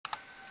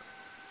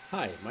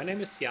Hi, my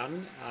name is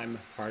Jan. I'm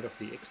part of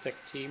the IXEG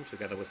team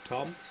together with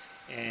Tom,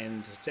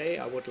 and today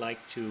I would like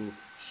to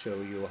show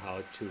you how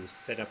to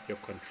set up your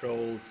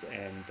controls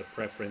and the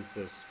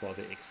preferences for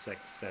the IXEG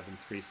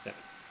 737.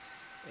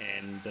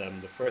 And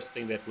the first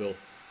thing that we'll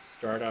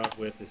start out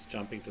with is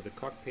jumping to the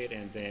cockpit,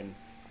 and then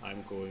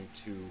I'm going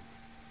to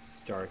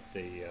start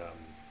the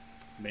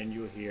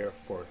menu here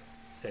for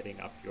setting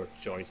up your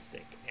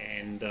joystick.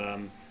 And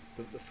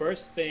the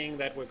first thing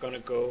that we're going to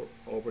go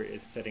over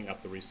is setting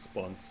up the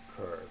response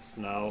curves.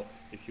 Now,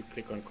 if you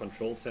click on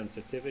control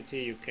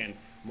sensitivity, you can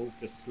move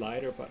the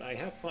slider, but I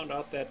have found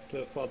out that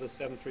for the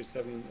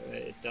 737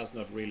 it does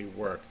not really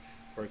work.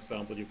 For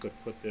example, you could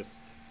put this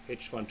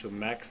pitch one to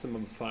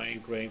maximum fine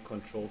grain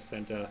control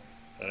center,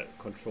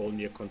 control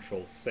near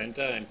control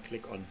center, and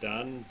click on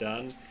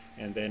done,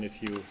 and then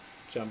if you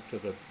jump to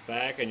the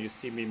back and you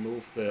see me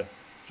move the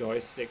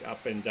joystick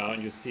up and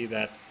down, you see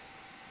that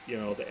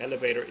the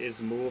elevator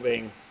is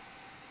moving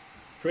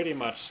pretty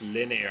much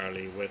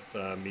linearly with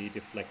me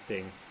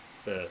deflecting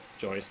the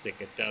joystick.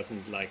 It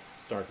doesn't like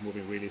start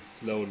moving really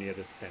slow near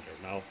the center.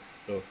 Now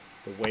the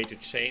way to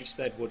change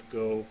that would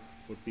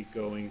be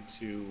going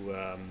to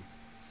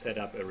set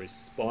up a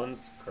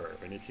response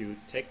curve, and if you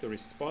take the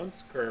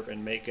response curve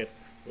and make it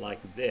like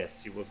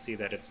this, you will see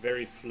that it's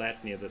very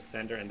flat near the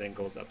center and then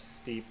goes up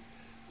steep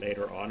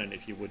later on. And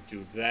if you would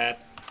do that,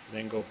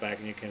 then go back,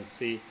 and you can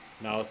see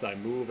now as I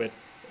move it,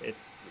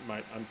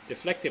 I'm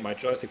deflecting my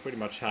joystick pretty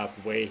much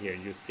halfway here.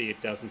 You see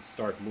it doesn't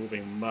start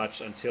moving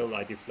much until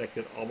I deflect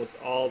it almost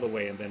all the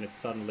way, and then it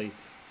suddenly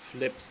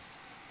flips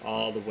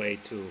all the way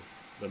to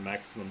the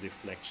maximum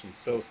deflection.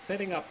 So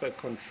setting up a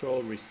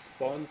control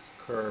response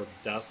curve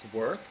does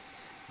work,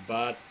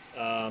 but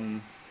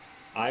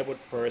I would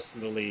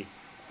personally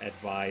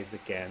advise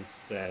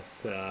against that.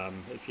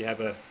 If you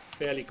have a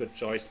fairly good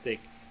joystick,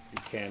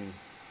 you can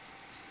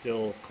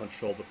still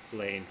control the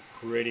plane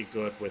pretty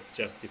good with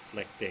just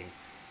deflecting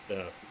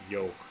the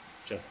yoke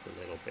just a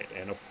little bit.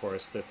 And of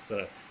course that's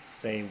the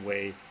same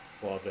way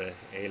for the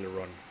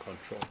aileron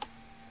control.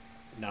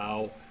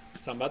 Now,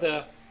 some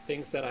other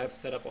things that I've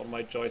set up on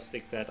my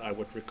joystick that I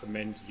would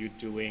recommend you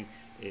doing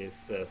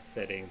is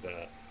setting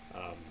the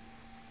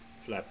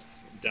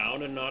flaps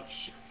down a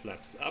notch,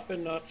 flaps up a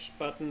notch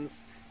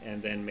buttons,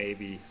 and then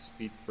maybe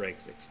speed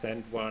brakes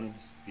extend one,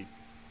 speed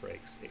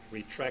brakes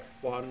retract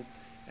one.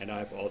 And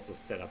I've also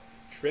set up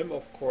trim,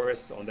 of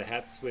course, on the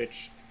head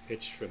switch,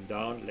 pitch trim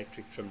down,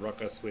 electric trim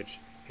rocker switch,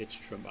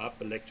 pitch trim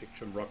up, electric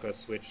trim rocker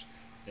switch.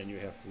 Then you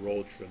have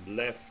roll trim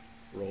left,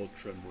 roll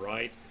trim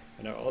right.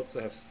 And I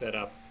also have set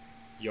up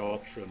yaw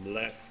trim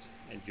left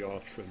and yaw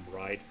trim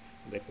right.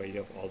 And that way you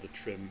have all the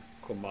trim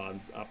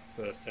commands up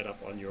set up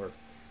on your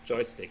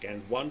joystick.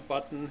 And one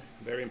button,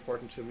 very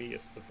important to me,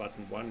 is the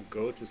button 1,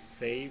 go to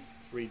save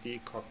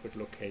 3D cockpit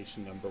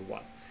location number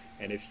 1.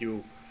 And if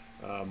you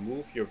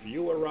move your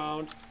view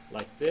around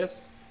like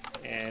this,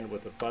 and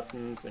with the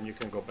buttons, and you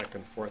can go back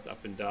and forth,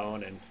 up and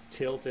down, and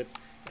tilt it,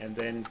 and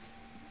then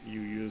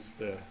you use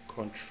the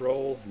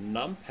control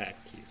numpad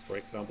keys. For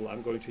example,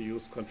 I'm going to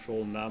use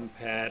control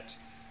numpad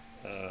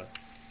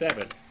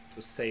 7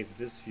 to save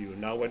this view.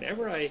 Now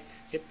whenever I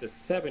hit the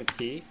 7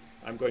 key,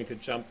 I'm going to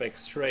jump back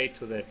straight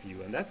to that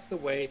view, and that's the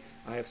way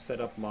I have set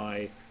up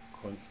my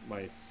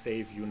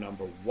save view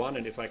number 1.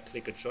 And if I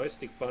click a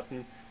joystick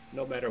button,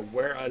 no matter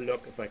where I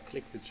look, if I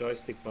click the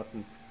joystick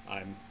button,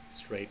 I'm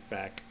straight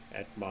back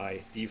at my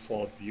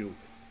default view.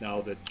 Now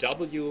the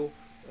W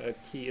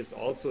key is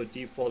also a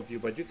default view,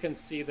 but you can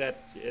see that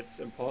it's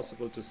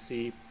impossible to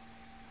see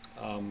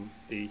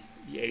the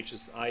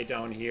IXEG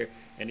down here,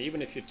 and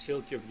even if you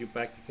tilt your view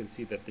back, you can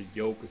see that the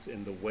yoke is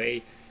in the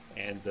way,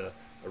 and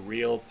a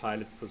real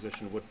pilot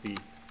position would be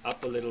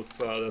up a little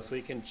further, so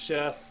you can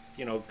just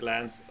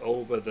glance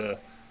over the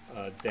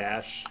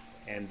dash,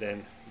 and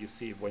then you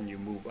see when you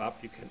move up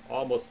you can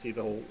almost see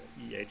the whole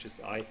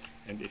IXEG,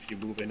 and if you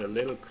move in a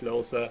little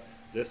closer,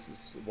 this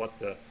is what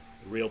the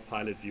real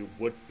pilot view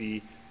would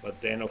be. But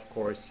then of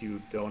course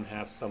you don't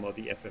have some of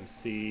the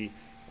FMC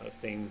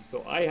things,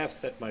 so I have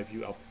set my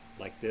view up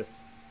like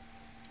this,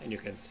 and you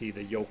can see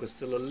the yoke is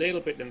still a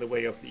little bit in the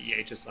way of the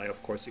IXEG.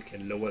 Of course you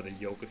can lower the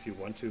yoke if you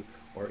want to,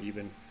 or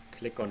even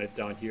click on it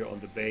down here on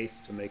the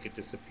base to make it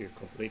disappear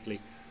completely,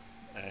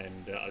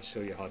 and I'll show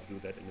you how to do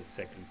that in a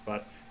second.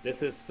 But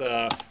this is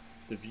the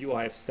view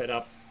I've set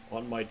up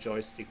on my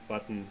joystick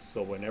button,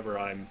 so whenever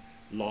I'm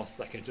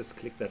lost I can just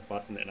click that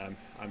button and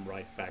I'm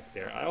right back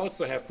there. I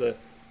also have the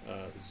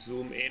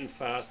zoom in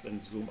fast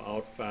and zoom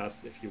out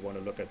fast if you want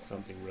to look at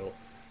something real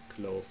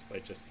close by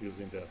just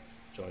using the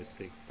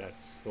joystick.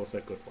 Those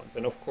are good ones.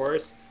 And of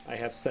course I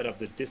have set up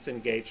the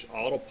disengage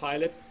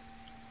autopilot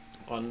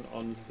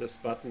on this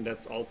button.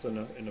 That's also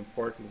an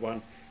important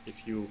one.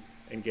 If you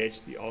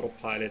engage the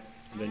autopilot,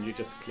 and then you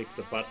just click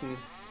the button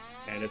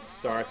and it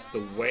starts the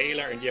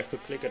whaler, and you have to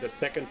click it a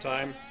second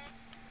time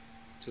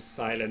to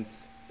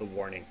silence the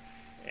warning.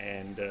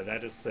 And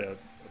that is a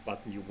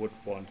button you would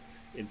want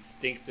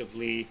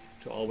instinctively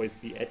to always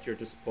be at your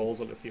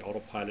disposal. If the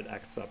autopilot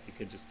acts up, you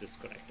can just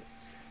disconnect it.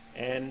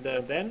 And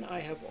then I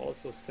have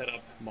also set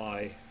up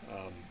my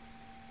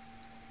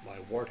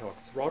Warthog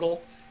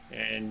throttle,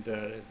 and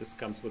this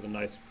comes with a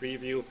nice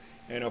preview.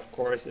 And of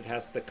course it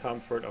has the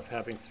comfort of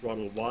having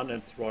throttle 1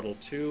 and throttle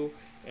 2,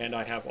 and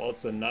I have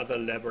also another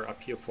lever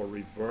up here for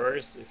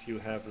reverse. If you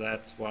have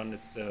that one,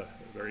 it's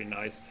very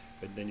nice,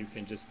 but then you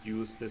can just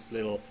use this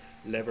little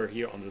lever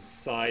here on the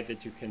side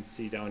that you can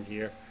see down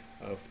here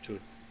to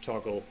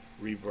toggle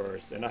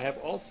reverse. And I have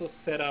also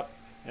set up,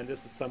 and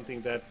this is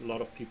something that a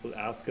lot of people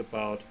ask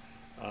about,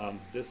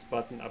 this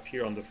button up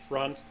here on the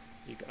front.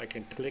 I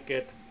can click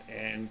it,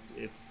 and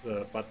it's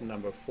button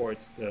number 4.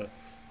 It's the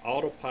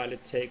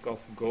autopilot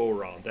takeoff go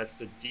around. That's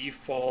the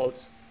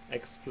default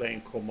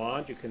X-plane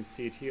command. You can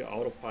see it here,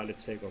 autopilot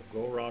takeoff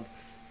go around.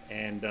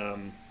 And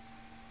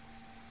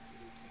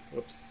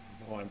oops,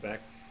 now I'm back.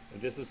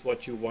 This is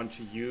what you want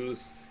to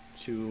use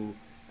to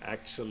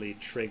actually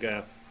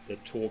trigger the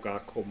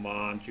TOGA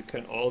command. You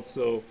can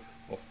also,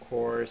 of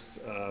course,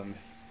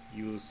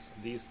 use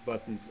these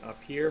buttons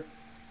up here.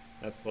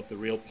 That's what the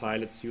real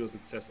pilots use.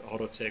 It says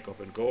auto takeoff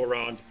and go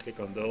around. You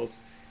click on those,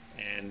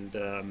 and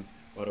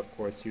but of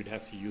course you'd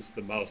have to use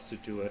the mouse to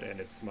do it, and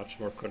it's much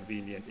more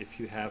convenient if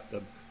you have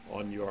them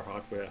on your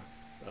hardware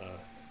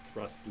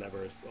thrust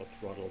levers or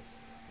throttles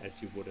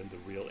as you would in the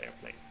real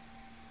airplane.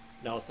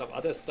 Now some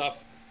other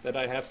stuff that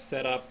I have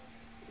set up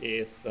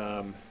is,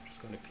 I'm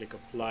just going to click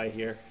apply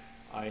here.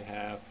 I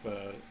have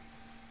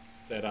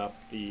set up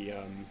the,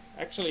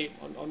 actually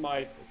on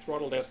my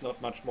throttle there's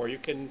not much more. You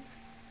can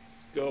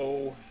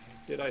go,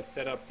 did I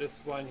set up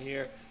this one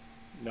here?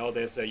 No,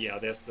 there's a, yeah,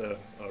 there's the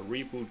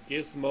reboot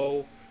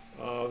gizmo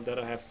that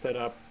I have set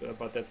up,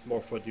 but that's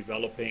more for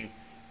developing,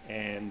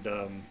 and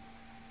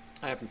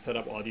I haven't set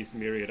up all these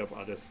myriad of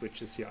other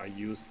switches here. I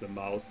use the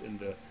mouse in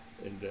the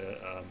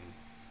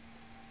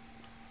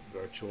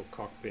virtual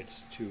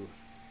cockpit to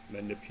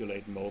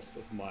manipulate most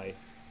of my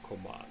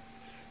commands.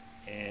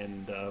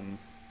 And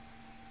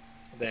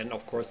then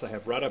of course I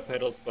have rudder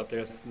pedals, but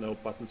there's no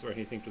buttons or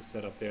anything to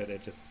set up there. They're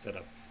just set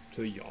up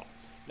to yaw.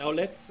 Now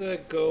let's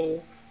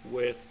go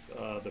with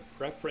the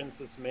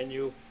preferences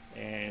menu,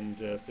 and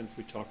since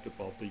we talked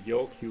about the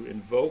yoke, you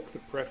invoke the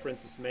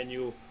preferences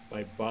menu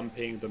by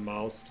bumping the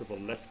mouse to the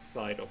left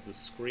side of the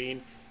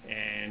screen,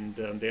 and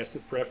there's a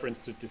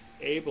preference to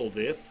disable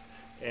this.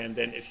 And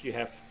then if you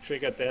have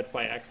triggered that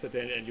by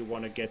accident and you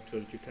want to get to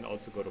it, you can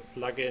also go to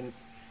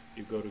plugins,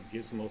 you go to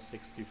Gizmo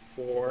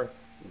 64,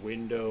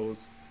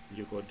 Windows,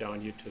 you go down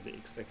here to the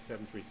IXEG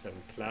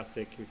 737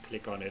 Classic, you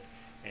click on it,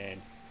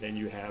 and then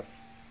you have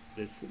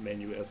this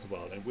menu as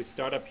well. And we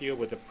start up here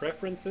with the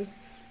preferences,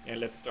 and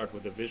let's start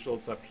with the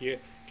visuals up here.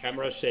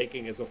 Camera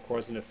shaking is of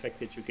course an effect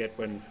that you get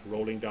when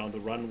rolling down the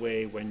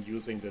runway, when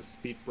using the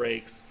speed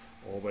brakes,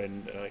 or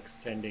when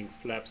extending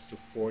flaps to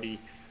 40.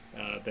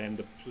 Then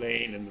the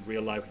plane in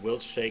real life will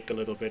shake a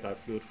little bit. I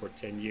flew it for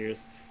 10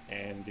 years,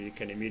 and you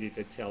can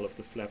immediately tell if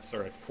the flaps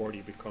are at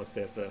 40 because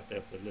there's a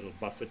little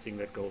buffeting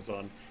that goes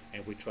on,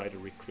 and we try to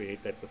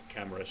recreate that with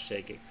camera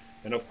shaking.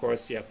 And of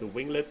course you have the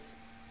winglets.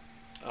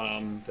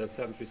 The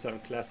 737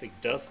 Classic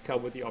does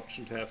come with the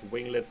option to have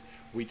winglets.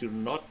 We do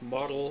not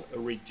model a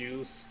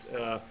reduced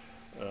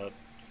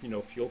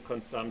fuel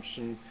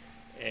consumption,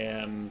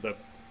 and the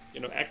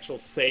actual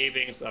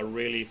savings are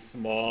really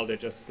small. They're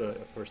just a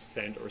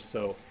percent or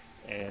so,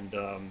 and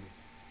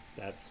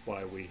that's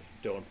why we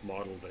don't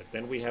model that.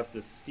 Then we have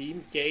the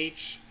steam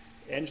gauge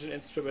engine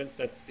instruments.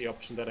 That's the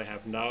option that I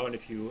have now, and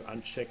if you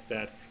uncheck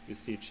that, you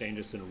see it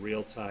changes in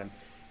real time.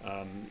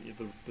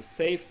 The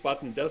save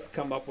button does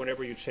come up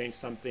whenever you change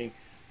something,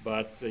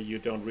 but you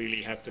don't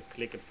really have to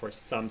click it for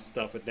some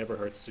stuff. It never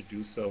hurts to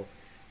do so,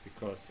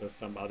 because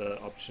some other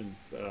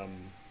options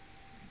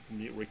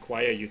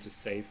require you to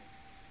save.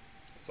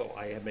 So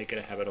I make it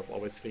a habit of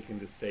always clicking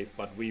the save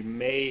button. We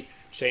may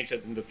change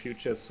it in the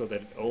future so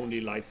that it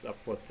only lights up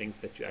for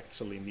things that you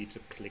actually need to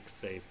click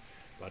save,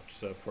 but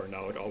for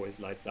now it always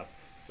lights up.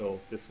 So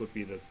this would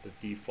be the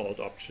default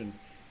option.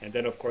 And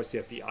then of course you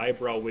have the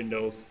eyebrow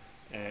windows,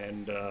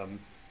 and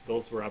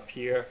those were up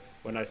here.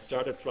 When I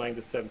started flying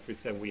the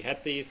 737, we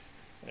had these.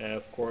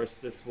 Of course,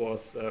 this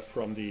was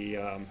from the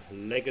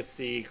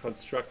legacy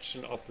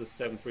construction of the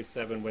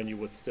 737, when you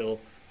would still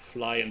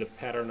fly in the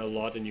pattern a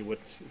lot, and you would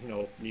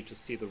need to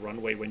see the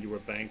runway when you were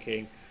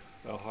banking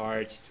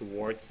hard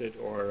towards it,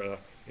 or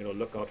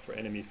look out for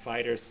enemy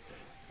fighters.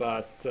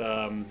 But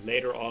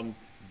later on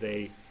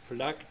they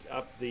plugged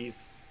up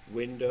these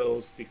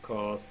windows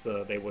because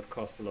they would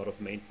cost a lot of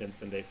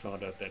maintenance, and they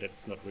found out that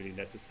it's not really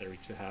necessary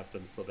to have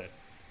them, so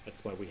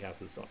that's why we have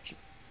this option.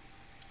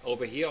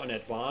 Over here on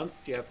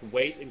advanced, you have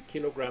weight in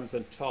kilograms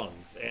and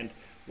tons, and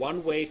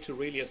one way to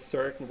really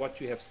ascertain what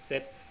you have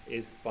set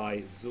is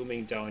by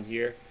zooming down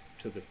here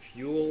to the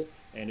fuel,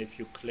 and if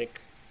you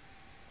click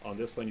on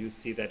this one, you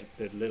see that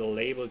the little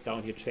label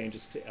down here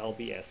changes to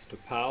LBS, to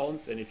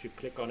pounds, and if you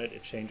click on it,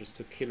 it changes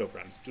to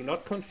kilograms. Do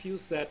not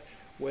confuse that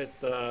with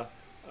the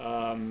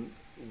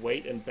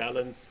weight and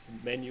balance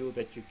menu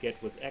that you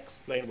get with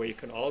X-plane, where you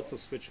can also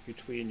switch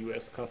between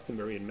US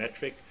customary and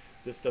metric.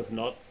 This does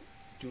not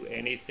do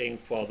anything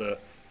for the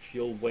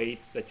fuel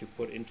weights that you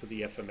put into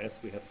the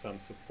FMS. We had some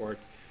support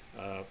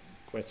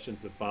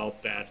questions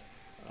about that.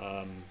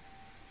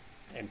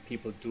 And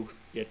people do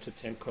get to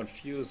tend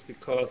confused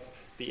because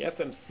the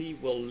FMC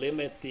will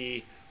limit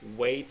the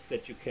weights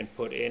that you can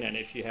put in. And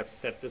if you have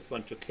set this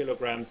one to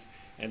kilograms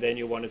and then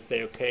you want to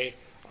say, okay,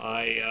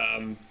 I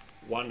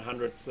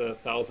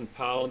 100,000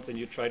 pounds, and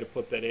you try to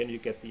put that in, you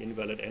get the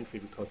invalid entry,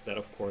 because that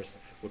of course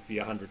would be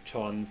 100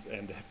 tons,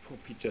 and that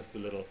would be just a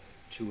little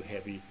too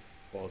heavy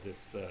for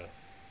this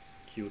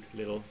cute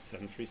little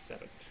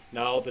 737.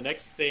 Now the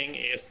next thing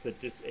is the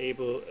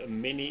disable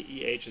mini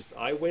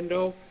EHSI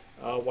window.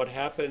 What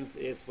happens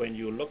is when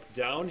you look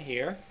down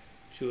here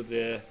to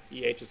the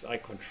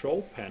EHSI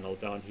control panel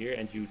down here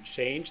and you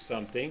change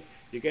something,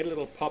 you get a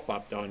little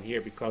pop-up down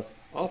here, because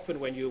often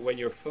when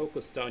you're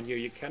focused down here,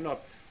 you cannot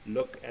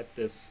look at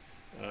this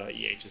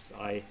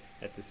EHSI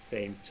at the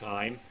same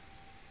time.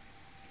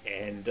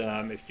 And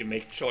if you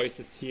make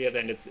choices here,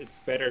 then it's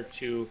better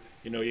to,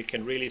 you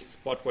can really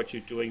spot what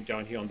you're doing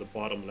down here on the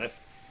bottom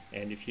left.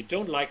 And if you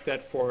don't like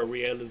that for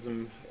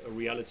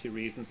reality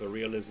reasons or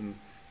realism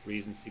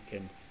reasons, you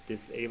can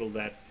disable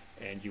that,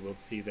 and you will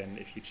see then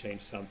if you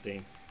change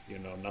something,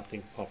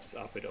 nothing pops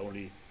up. It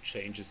only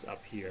changes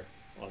up here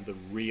on the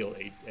real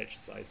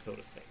HSI, so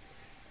to say.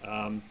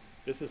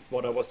 This is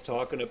what I was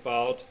talking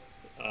about.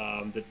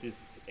 The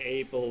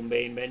disable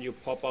main menu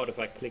pop out. If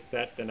I click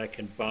that, then I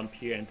can bump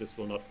here and this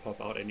will not pop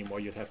out anymore.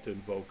 You'd have to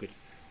invoke it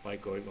by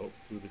going over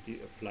through the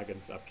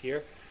plugins up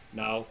here.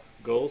 Now,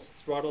 ghost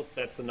throttles,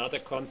 that's another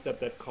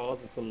concept that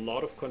causes a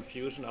lot of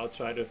confusion. I'll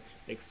try to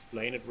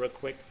explain it real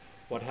quick.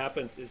 What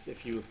happens is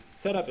if you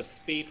set up a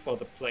speed for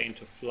the plane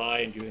to fly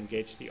and you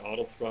engage the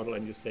auto throttle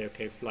and you say,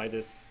 okay, fly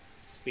this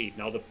speed.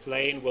 Now the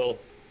plane will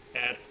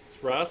add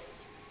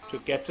thrust to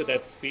get to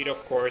that speed.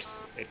 Of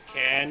course, it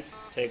can't.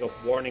 Takeoff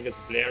warning is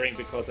blaring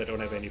because I don't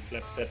have any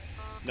flap set.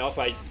 Now if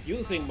I'm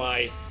using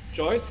my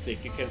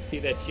joystick, you can see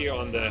that here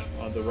on the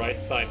right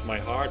side, my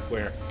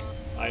hardware,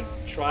 I'm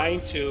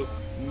trying to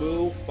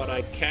move, but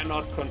I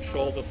cannot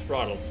control the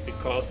throttles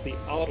because the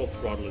auto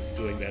throttle is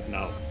doing that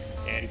now.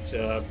 And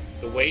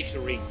the way to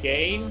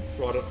regain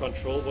throttle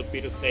control would be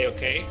to say,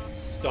 okay,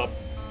 stop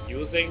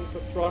using the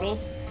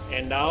throttles.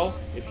 And now,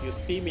 if you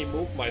see me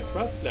move my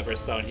thrust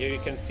levers down here, you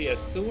can see as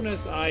soon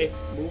as I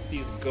move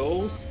these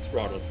ghost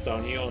throttles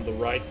down here on the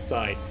right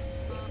side,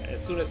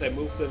 as soon as I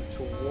move them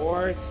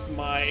towards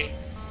my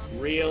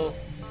real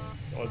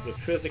or the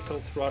physical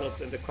throttles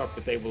in the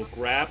cockpit, they will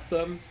grab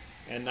them,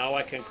 and now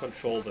I can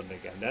control them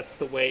again. That's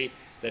the way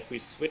that we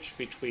switch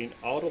between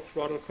auto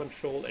throttle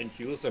control and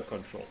user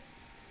control.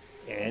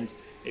 And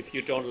if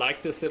you don't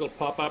like this little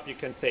pop-up, you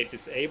can say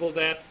disable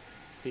that.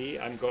 See,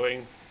 I'm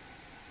going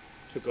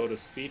to go to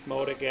speed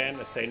mode again.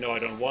 I say no, I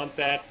don't want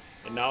that.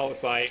 And now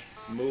if I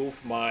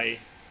move my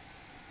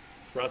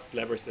thrust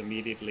levers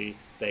immediately,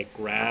 they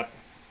grab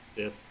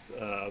this,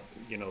 the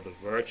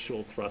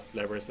virtual thrust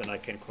levers, and I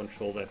can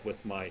control that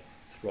with my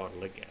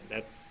throttle again.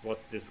 That's what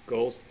this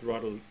ghost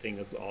throttle thing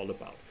is all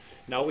about.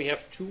 Now we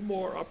have two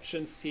more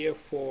options here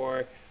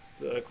for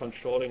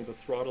controlling the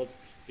throttles,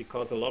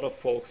 because a lot of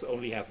folks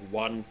only have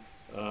one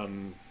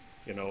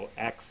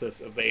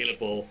axis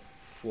available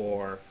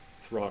for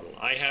throttle.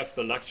 I have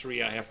the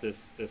luxury, I have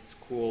this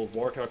cool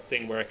Warthog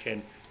thing where I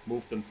can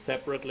move them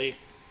separately,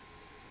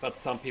 but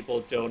some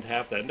people don't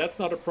have that. And that's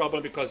not a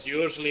problem because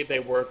usually they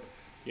work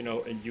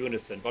in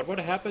unison. But what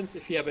happens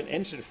if you have an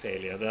engine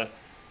failure?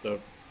 The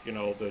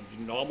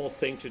normal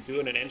thing to do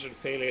in an engine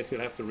failure is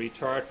you'll have to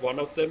retard one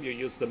of them. You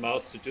use the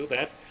mouse to do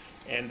that,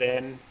 and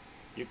then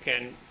you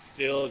can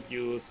still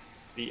use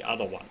the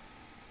other one.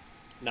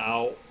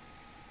 Now,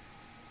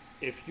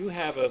 if you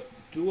have a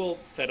dual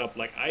setup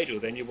like I do,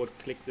 then you would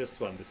click this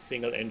one, the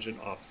single engine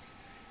ops.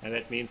 And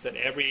that means that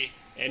every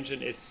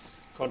engine is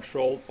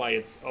controlled by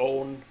its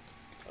own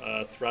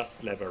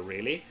thrust lever,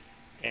 really.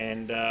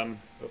 And,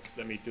 oops,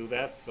 let me do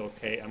that. So,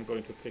 okay, I'm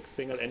going to click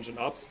single engine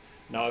ops.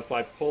 Now, if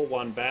I pull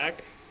one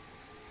back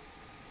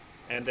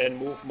and then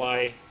move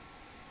my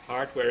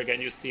hardware again,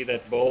 you see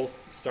that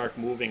both start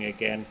moving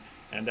again.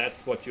 And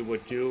that's what you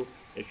would do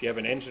if you have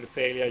an engine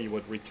failure. You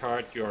would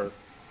retard your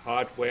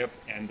hardware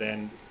and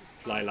then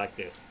fly like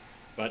this.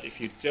 But if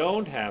you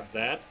don't have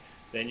that,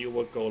 then you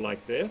would go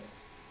like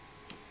this.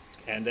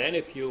 And then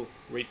if you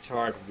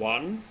retard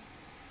one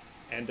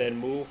and then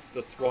move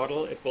the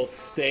throttle, it will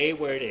stay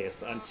where it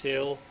is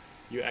until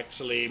you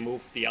actually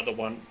move the other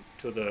one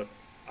to the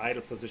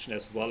idle position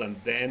as well, and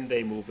then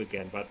they move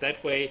again. But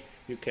that way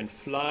you can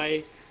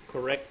fly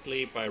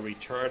correctly by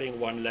retarding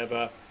one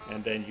lever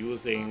and then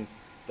using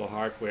the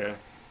hardware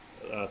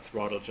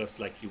throttle just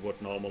like you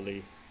would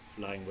normally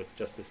flying with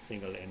just a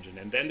single engine.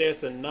 And then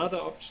there's another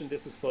option.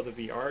 This is for the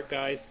VR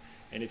guys,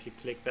 and if you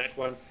click that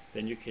one,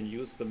 then you can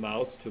use the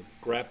mouse to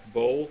grab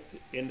both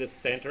in the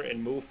center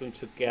and move them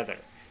together.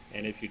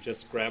 And if you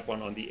just grab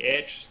one on the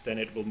edge, then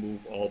it will move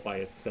all by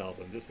itself.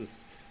 And this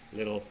is a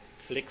little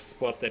click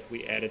spot that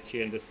we added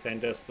here in the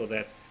center so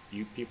that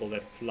you people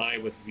that fly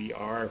with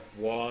VR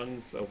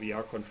wands or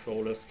VR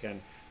controllers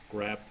can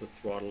grab the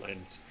throttle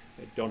and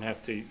don't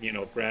have to,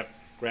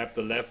 grab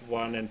the left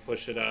one and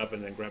push it up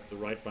and then grab the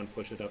right one,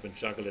 push it up and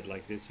juggle it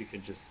like this. You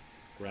can just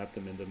grab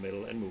them in the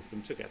middle and move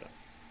them together.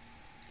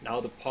 Now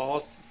the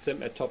pause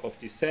sim at top of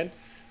descent,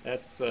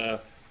 that's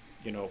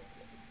you know,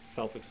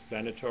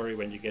 self-explanatory.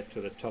 When you get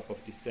to the top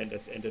of descent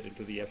as entered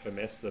into the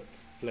FMS, the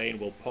plane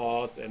will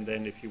pause, and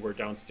then if you were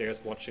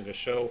downstairs watching a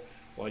show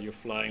while you're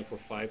flying for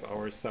 5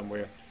 hours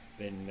somewhere,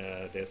 then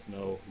there's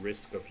no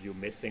risk of you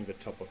missing the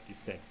top of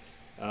descent.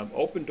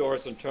 Open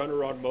doors and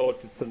turnaround mode,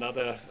 it's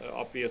another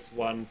obvious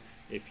one.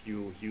 If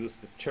you use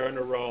the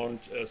turnaround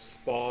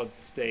spot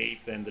state,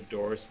 then the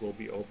doors will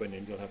be open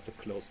and you'll have to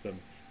close them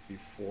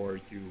before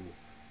you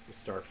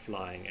start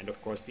flying. And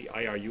of course the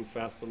IRU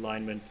fast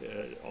alignment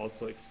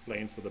also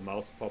explains with the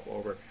mouse pop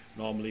over.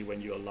 Normally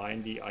when you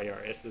align the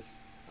IRSs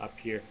up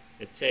here,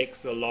 it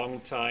takes a long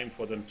time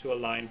for them to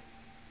align,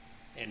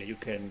 and you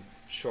can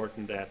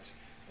shorten that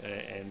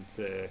and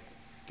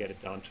get it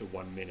down to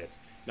 1 minute.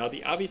 Now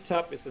the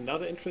AviTap is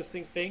another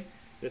interesting thing.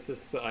 This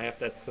is, I have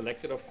that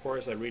selected, of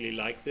course. I really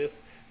like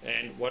this.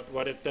 And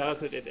what it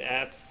does, it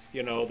adds,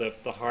 you know,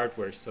 the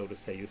hardware, so to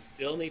say. You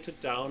still need to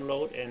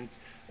download and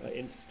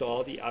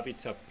install the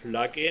AviTap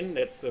plugin.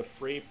 That's a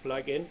free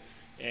plugin,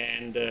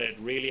 and it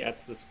really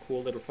adds this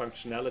cool little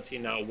functionality.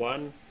 Now,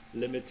 one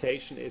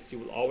limitation is you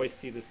will always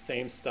see the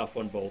same stuff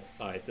on both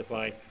sides. If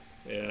I,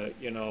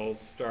 you know,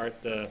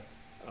 start the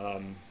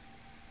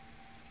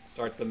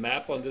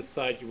map on this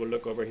side, you will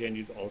look over here and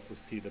you'll also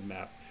see the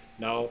map.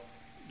 Now,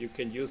 you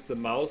can use the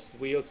mouse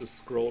wheel to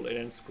scroll in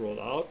and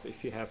scroll out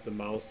if you have the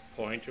mouse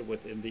pointer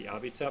within the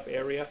AviTap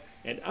area.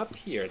 And up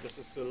here, this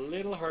is a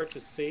little hard to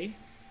see.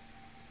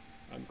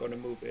 I'm going to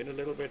move in a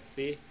little bit.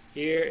 See,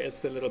 here is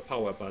the little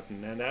power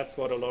button, and that's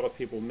what a lot of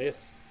people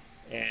miss.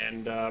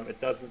 And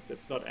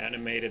it's not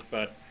animated,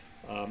 but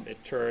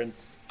it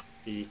turns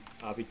the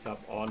AviTap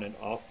on and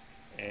off,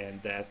 and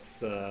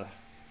that's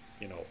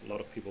you know, a lot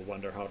of people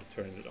wonder how to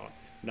turn it on.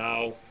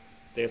 Now,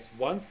 there's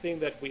one thing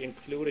that we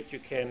included. You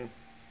can,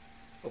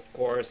 of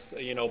course,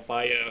 you know,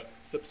 buy a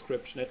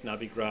subscription at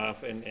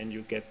Navigraph, and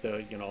you get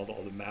the, you know,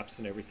 all the maps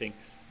and everything.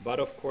 But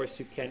of course,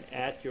 you can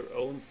add your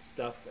own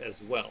stuff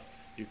as well.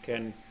 You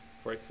can,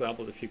 for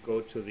example, if you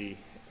go to the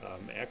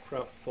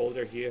aircraft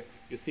folder here,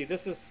 you see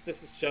this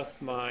is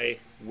just my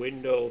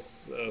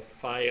Windows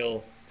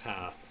file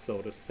path,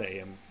 so to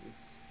say.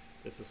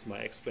 This is my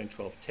X-Plane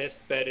 12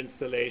 testbed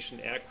installation,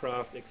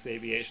 aircraft,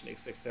 X-Aviation,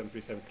 IXEG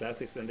 737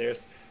 Classics, and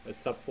there's a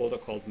subfolder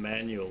called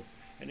Manuals.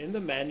 And in the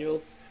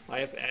Manuals, I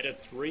have added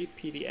 3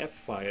 PDF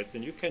files,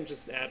 and you can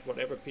just add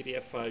whatever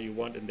PDF file you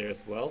want in there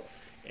as well.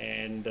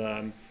 And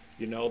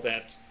you know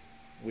that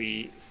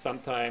we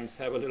sometimes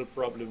have a little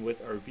problem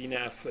with our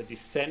VNAV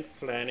descent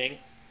planning.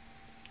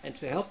 And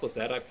to help with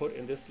that, I put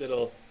in this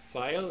little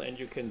file, and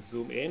you can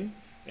zoom in,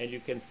 and you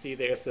can see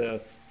there's a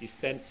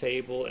descent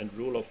table and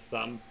rule of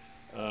thumb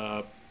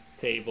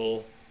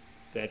table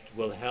that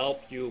will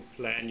help you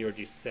plan your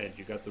descent.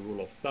 You got the rule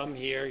of thumb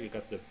here, you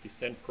got the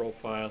descent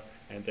profile,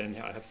 and then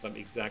I have some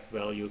exact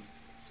values.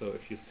 So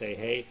if you say,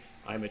 hey,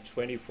 I'm at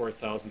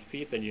 24,000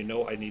 feet, then you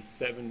know I need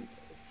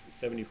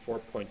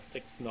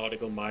 74.6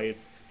 nautical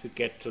miles to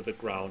get to the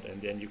ground,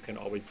 and then you can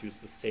always use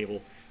this table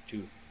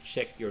to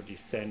check your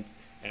descent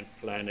and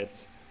plan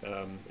it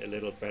a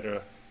little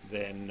better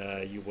than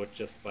you would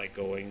just by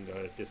going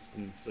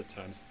distance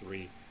times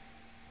 3.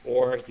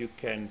 Or you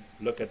can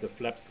look at the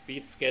flap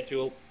speed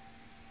schedule.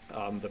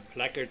 The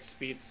placard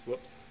speeds,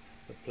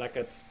 the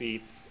placard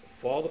speeds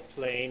for the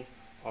plane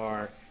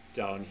are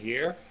down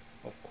here,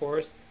 of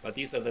course, but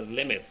these are the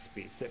limit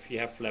speeds. If you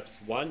have flaps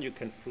 1, you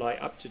can fly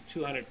up to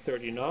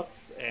 230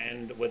 knots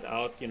and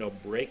without, you know,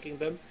 breaking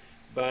them.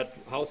 But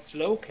how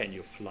slow can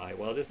you fly?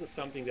 Well, this is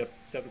something that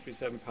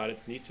 737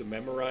 pilots need to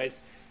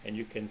memorize, and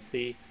you can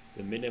see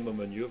the minimum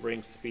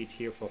maneuvering speed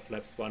here for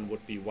flaps 1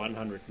 would be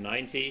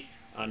 190,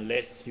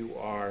 unless you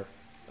are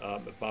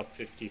above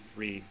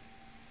 53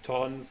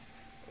 tons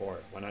or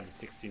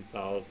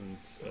 116,000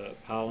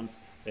 pounds,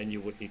 then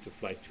you would need to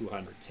fly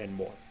 210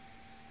 more.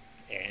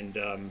 And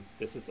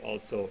this is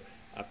also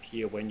up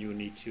here when you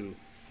need to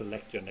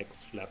select your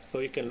next flap. So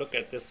you can look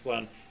at this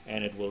one,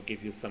 and it will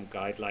give you some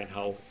guideline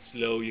how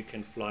slow you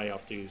can fly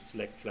after you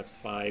select flaps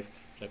 5,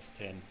 flaps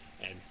 10,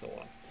 and so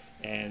on.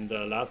 And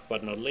last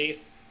but not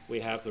least, we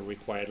have the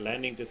required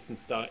landing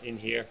distance in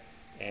here,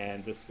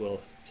 and this will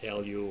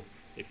tell you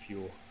if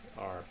you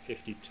are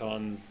 50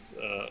 tons,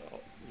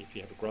 if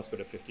you have a gross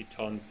weight of 50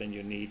 tons, then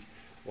you need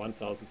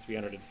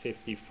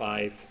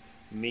 1,355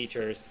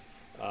 meters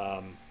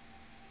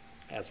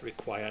as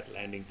required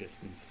landing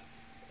distance.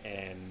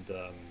 And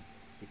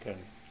you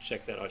can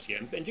check that out here.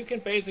 And you can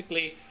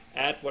basically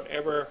add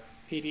whatever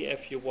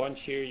PDF you want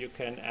here. You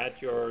can add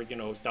your, you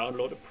know,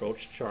 download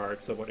approach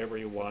charts or whatever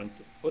you want.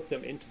 Put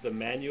them into the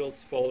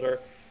manuals folder,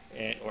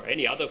 or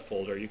any other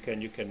folder. You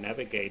can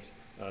navigate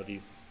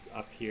these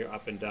up here,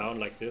 up and down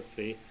like this.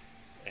 See,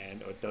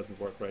 and it doesn't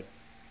work right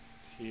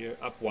here.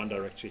 Up one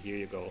direction. Here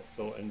you go.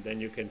 So, and then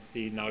you can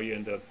see now you're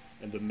in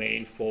the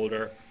main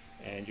folder,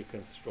 and you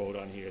can scroll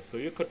down here. So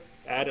you could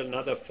add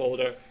another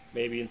folder.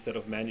 Maybe instead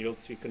of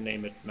manuals, you can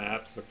name it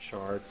maps or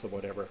charts or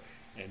whatever,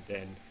 and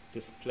then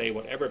display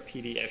whatever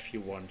PDF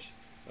you want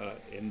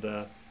in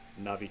the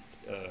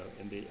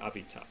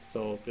AviTap.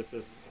 So this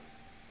is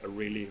a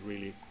really,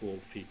 really cool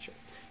feature.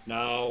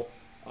 Now,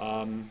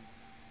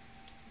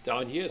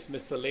 down here is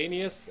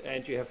miscellaneous,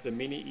 and you have the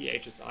mini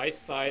EHSI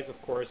size.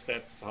 Of course,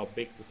 that's how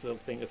big this little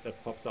thing is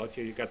that pops out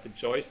here. You got the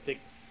joystick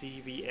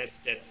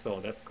CVS dead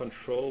zone. That's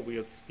control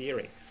wheel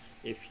steering.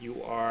 If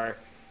you are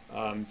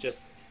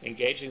just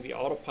engaging the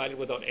autopilot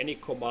without any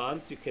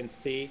commands, you can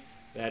see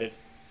that it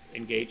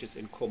engages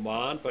in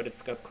command, but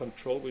it's got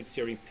control wheel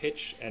steering,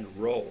 pitch and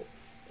roll.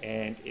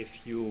 And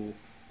if you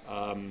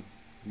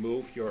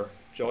move your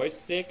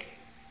joystick,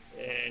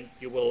 and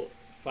you will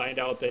find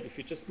out that if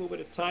you just move it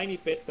a tiny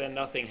bit, then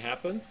nothing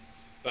happens.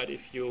 But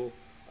if you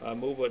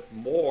move it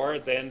more,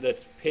 then the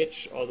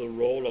pitch or the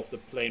roll of the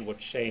plane would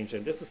change.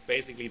 And this is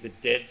basically the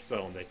dead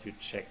zone that you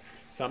check.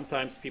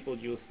 Sometimes people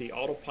use the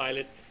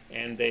autopilot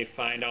and they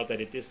find out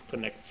that it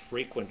disconnects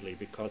frequently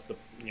because the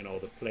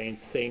plane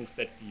thinks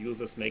that the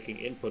user's making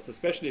inputs.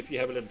 Especially if you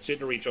have a little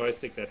jittery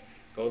joystick that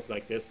goes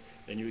like this,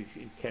 then you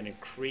can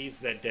increase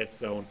that dead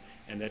zone,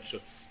 and that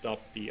should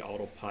stop the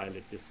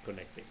autopilot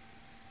disconnecting.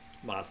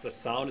 Master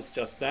sound is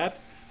just that,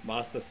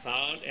 master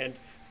sound. And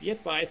be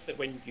advised that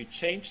when you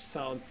change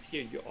sounds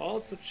here, you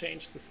also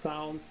change the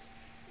sounds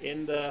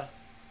in the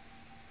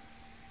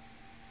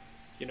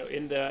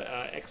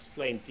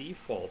explain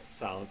default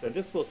sounds, and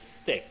this will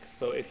stick.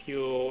 So if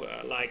you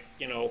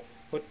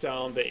put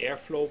down the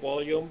airflow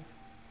volume,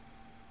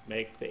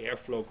 make the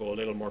airflow go a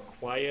little more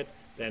quiet,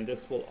 then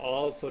this will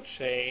also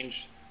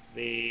change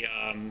the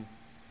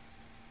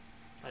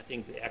I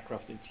think the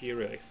aircraft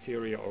interior,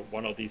 exterior, or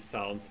one of these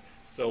sounds.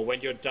 So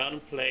when you're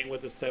done playing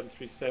with the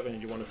 737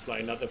 and you want to fly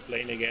another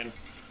plane again,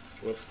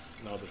 whoops,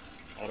 now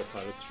the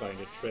autopilot is trying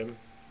to trim,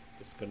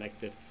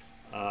 disconnected,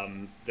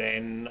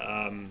 then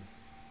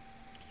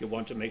you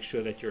want to make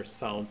sure that your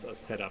sounds are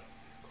set up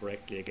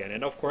correctly again.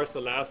 And of course,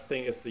 the last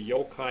thing is the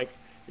yoke height.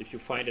 If you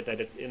find it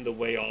that it's in the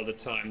way all the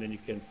time, then you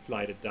can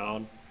slide it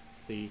down,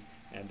 see,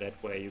 and that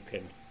way you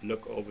can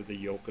look over the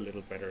yoke a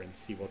little better and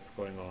see what's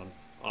going on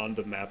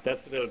the map.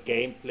 That's a little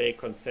gameplay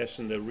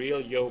concession. The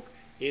real yoke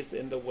is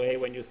in the way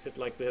when you sit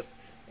like this,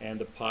 and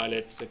the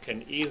pilot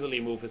can easily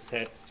move his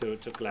head to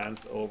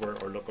glance over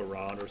or look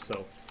around or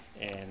so.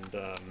 And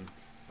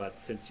but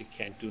since you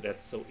can't do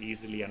that so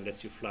easily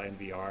unless you fly in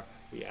VR,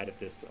 we added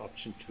this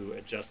option to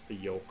adjust the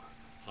yoke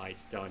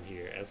height down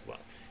here as well.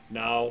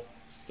 Now,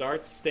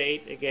 start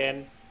state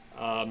again,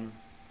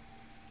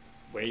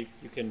 where you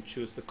can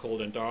choose the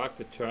cold and dark,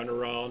 the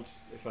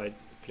turnaround. If I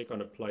click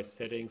on apply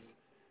settings,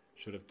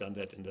 should have done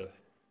that in the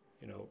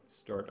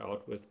start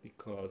out with,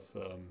 because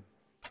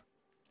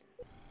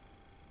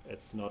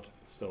it's not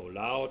so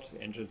loud,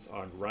 engines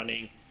aren't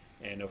running,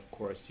 and of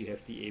course you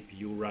have the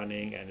APU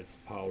running and it's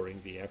powering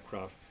the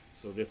aircraft.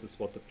 So this is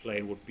what the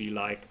plane would be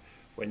like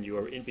when you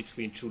are in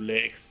between two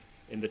legs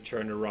in the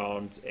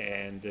turnaround,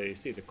 and you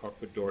see the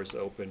cockpit doors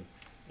open,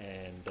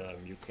 and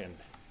you can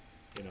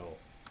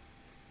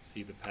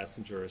see the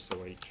passengers,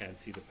 or you can't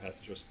see the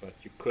passengers, but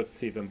you could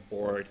see them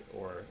board,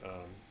 or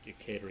your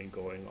catering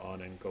going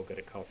on and go get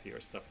a coffee or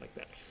stuff like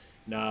that.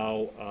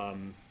 Now,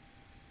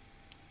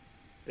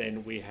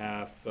 then we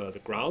have the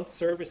ground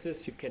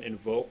services. You can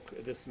invoke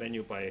this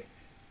menu by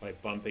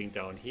bumping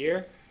down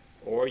here,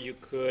 or you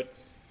could,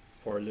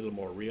 for a little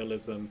more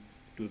realism,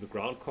 do the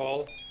ground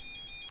call.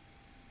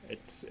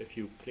 If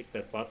you click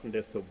that button,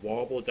 there's the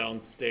wobble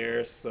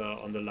downstairs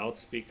on the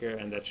loudspeaker,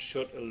 and that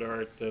should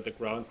alert the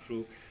ground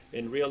crew.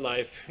 In real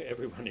life,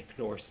 everyone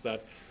ignores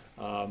that,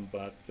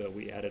 but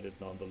we added it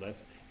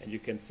nonetheless. And you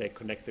can say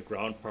connect the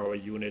ground power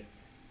unit,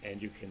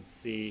 and you can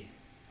see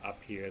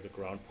up here the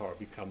ground power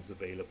becomes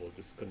available,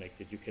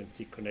 disconnected. You can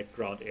see connect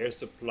ground air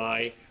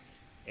supply,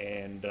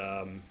 and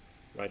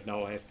right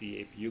now I have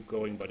the APU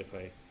going, but if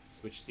I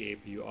switch the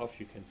APU off,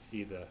 you can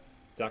see the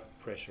duct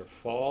pressure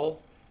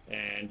fall.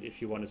 And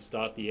if you want to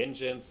start the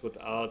engines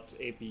without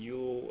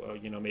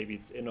APU, maybe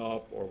it's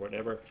in-op or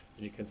whatever,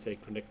 then you can say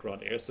connect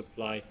ground air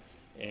supply,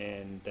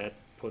 and that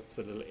puts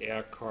a little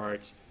air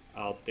cart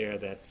out there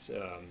that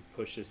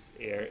pushes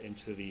air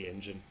into the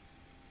engine.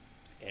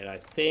 And I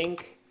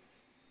think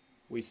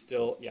we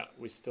still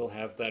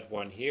have that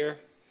one here.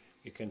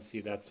 You can see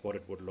that's what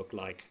it would look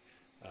like.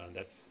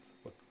 That's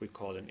what we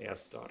call an air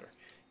starter.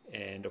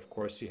 And of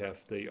course you have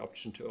the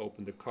option to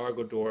open the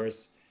cargo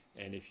doors,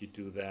 and if you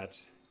do that,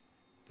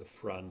 the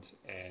front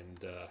and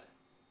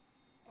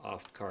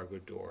aft cargo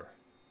door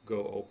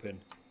go open,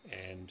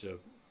 and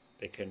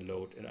they can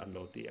load and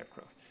unload the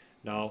aircraft.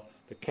 Now,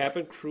 the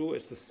cabin crew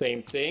is the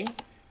same thing.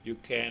 You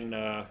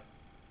can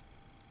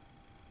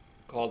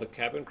call the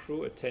cabin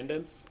crew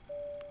attendants,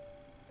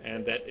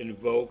 and that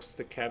invokes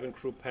the cabin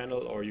crew panel,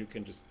 or you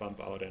can just bump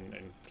out and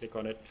click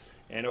on it.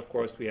 And of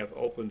course, we have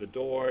opened the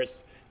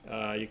doors.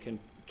 You can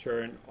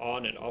turn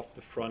on and off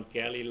the front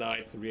galley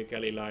lights, rear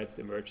galley lights,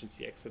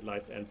 emergency exit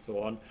lights, and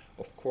so on.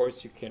 Of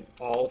course, you can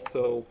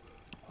also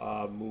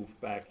move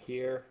back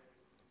here,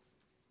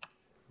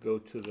 go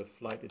to the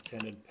flight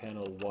attendant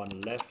panel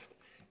one left,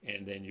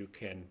 and then you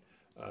can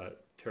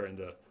turn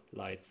the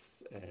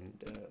lights and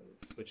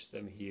switch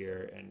them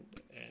here, and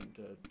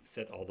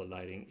set all the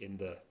lighting in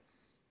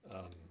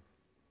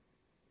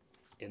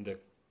the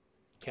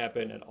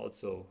cabin and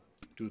also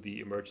do the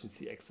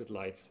emergency exit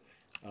lights,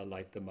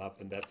 light them up.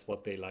 And that's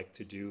what they like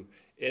to do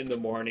in the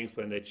mornings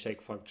when they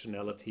check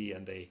functionality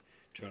and they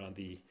turn on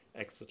the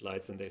exit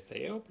lights and they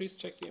say, oh, please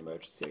check the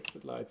emergency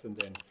exit lights. And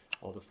then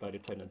all the flight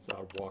attendants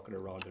are walking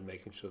around and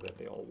making sure that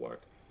they all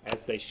work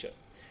as they should.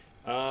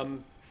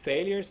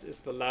 Failures is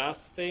the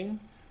last thing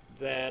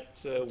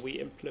that we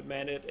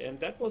implemented, and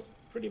that was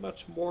pretty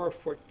much more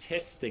for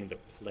testing the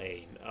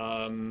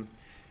plane.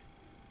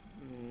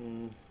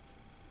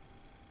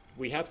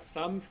 We have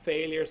some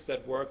failures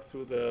that work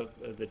through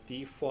the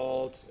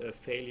default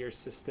failure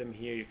system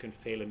here. You can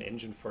fail an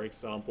engine, for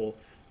example,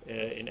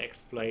 in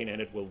X-plane,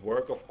 and it will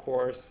work, of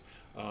course.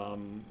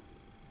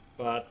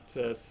 But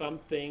some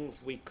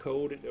things we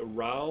coded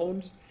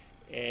around,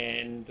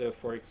 and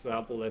for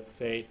example, let's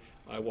say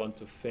I want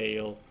to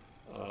fail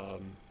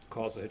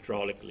cause a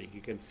hydraulic leak.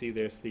 You can see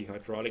there's the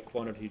hydraulic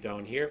quantity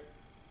down here,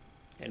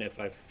 and if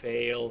I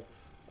fail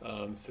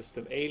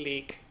system A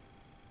leak,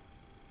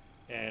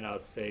 and I'll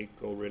say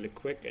go really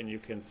quick, and you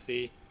can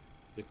see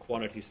the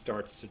quantity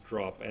starts to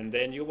drop, and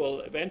then you will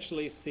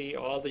eventually see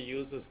all the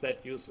users that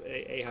use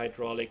a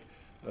hydraulic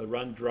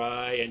run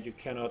dry, and you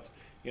cannot,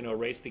 you know,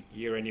 raise the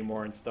gear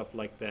anymore and stuff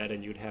like that,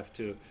 and you'd have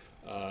to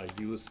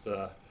use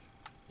the,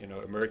 you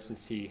know,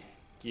 emergency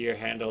gear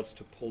handles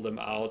to pull them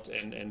out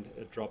and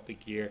drop the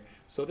gear.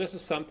 So this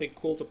is something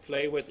cool to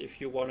play with if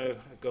you want to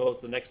go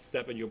the next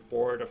step and you're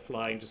bored of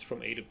flying just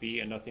from A to B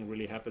and nothing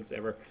really happens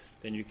ever.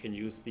 Then you can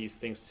use these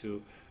things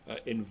to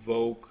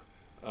invoke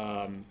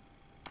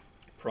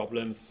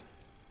problems.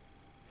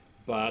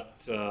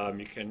 But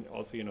you can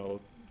also, you know,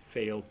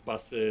 fail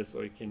buses,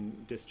 or you can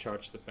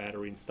discharge the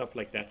battery and stuff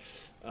like that.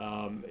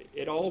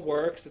 It all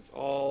works. It's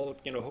all,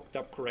 you know, hooked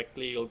up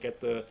correctly. You'll get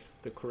the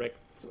correct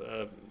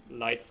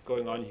lights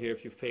going on here.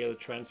 If you fail a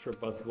transfer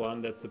bus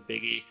 1, that's a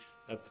biggie.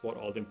 That's what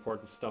all the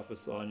important stuff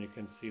is on. You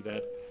can see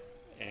that,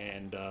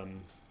 and it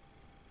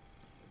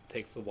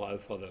takes a while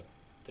for the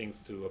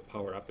things to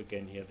power up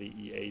again here, the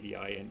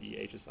E80i and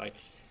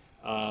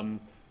EHSI.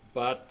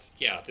 But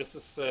yeah, this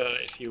is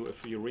if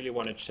you really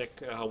want to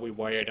check how we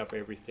wired up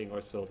everything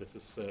or so, this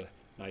is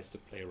nice to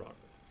play around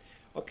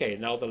with. Okay,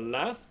 now the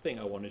last thing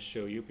I want to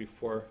show you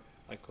before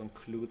I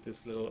conclude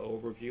this little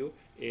overview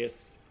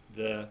is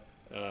the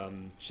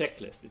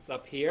checklist. It's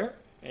up here,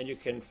 and you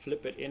can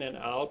flip it in and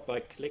out by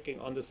clicking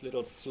on this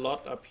little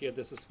slot up here.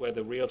 This is where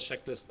the real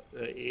checklist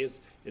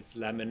is. It's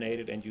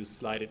laminated, and you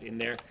slide it in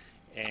there,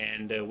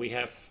 and we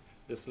have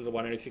this little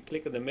one, and if you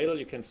click in the middle,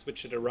 you can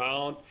switch it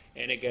around,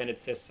 and again it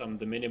says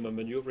the minimum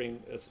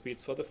maneuvering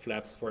speeds for the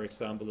flaps, for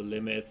example, the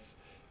limits,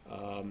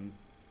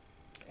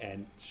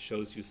 and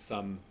shows you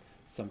some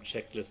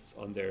checklists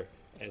on there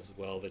as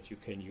well that you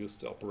can use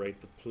to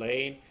operate the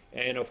plane.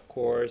 And of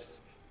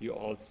course you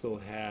also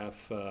have,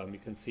 you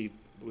can see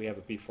we have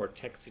a before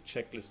taxi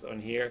checklist on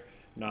here.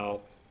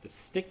 Now the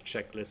stick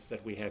checklists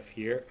that we have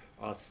here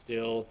are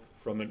still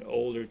from an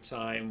older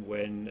time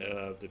when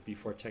the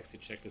before taxi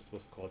checklist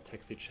was called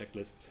taxi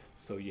checklist.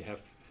 So you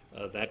have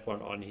that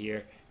one on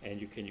here,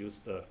 and you can use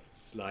the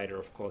slider.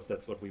 Of course,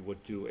 that's what we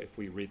would do if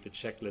we read the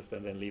checklist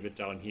and then leave it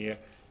down here.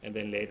 And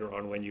then later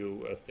on, when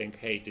you think,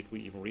 hey, did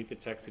we even read the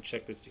taxi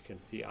checklist? You can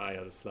see,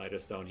 yeah, the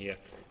slider's down here.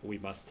 We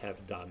must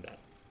have done that.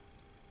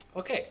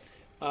 Okay,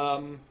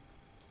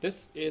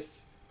 this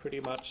is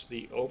pretty much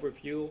the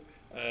overview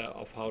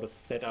of how to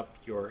set up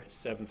your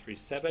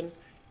 737.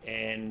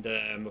 And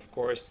of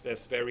course,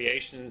 there's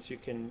variations. You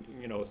can,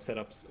 you know, set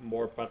up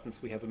more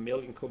buttons. We have a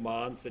million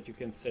commands that you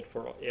can set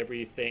for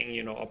everything,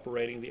 you know,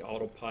 operating the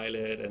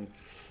autopilot and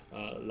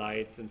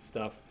lights and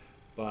stuff.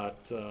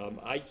 But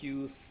I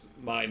use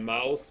my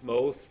mouse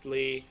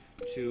mostly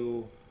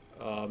to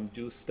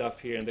do stuff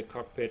here in the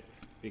cockpit,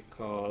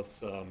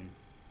 because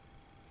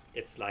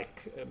it's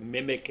like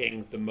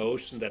mimicking the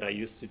motion that I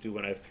used to do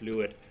when I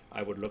flew it.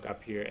 I would look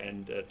up here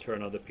and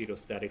turn on the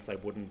pedostatics. I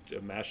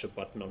wouldn't mash a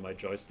button on my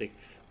joystick.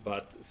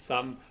 But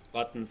some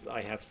buttons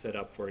I have set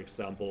up, for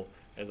example,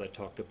 as I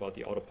talked about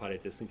the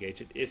autopilot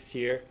disengage, it is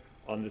here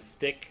on the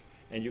stick,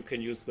 and you can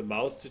use the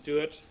mouse to do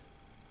it.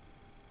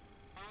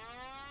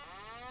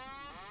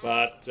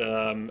 But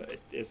it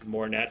is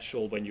more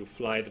natural when you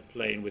fly the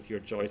plane with your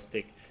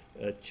joystick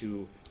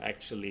to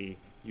actually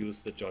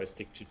use the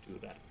joystick to do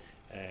that.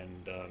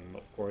 And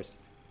of course,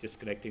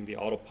 disconnecting the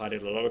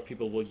autopilot, a lot of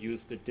people will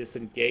use the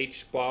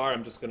disengage bar.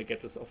 I'm just going to get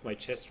this off my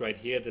chest right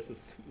here. This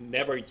is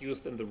never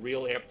used in the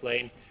real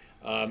airplane.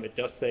 It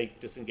does say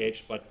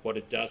disengage, but what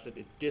it does,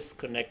 it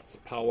disconnects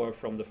power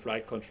from the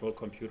flight control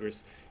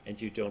computers, and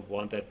you don't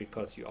want that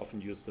because you often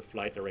use the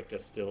flight director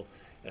still.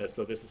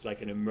 So this is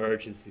like an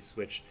emergency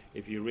switch.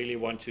 If you really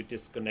want to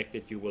disconnect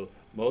it, you will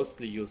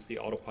mostly use the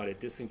autopilot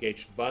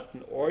disengage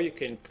button, or you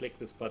can click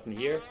this button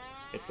here.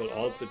 It will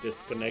also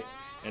disconnect,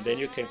 and then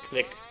you can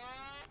click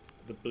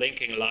the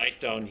blinking light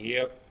down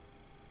here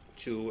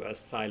to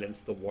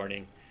silence the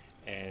warning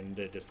and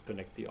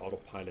disconnect the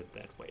autopilot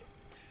that way.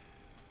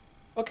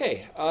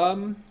 Okay,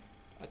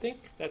 I think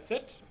that's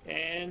it,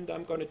 and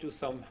I'm going to do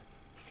some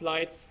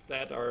flights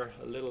that are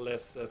a little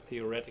less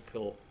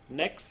theoretical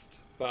next,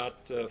 but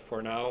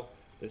for now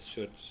this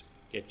should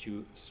get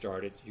you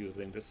started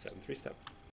using the 737.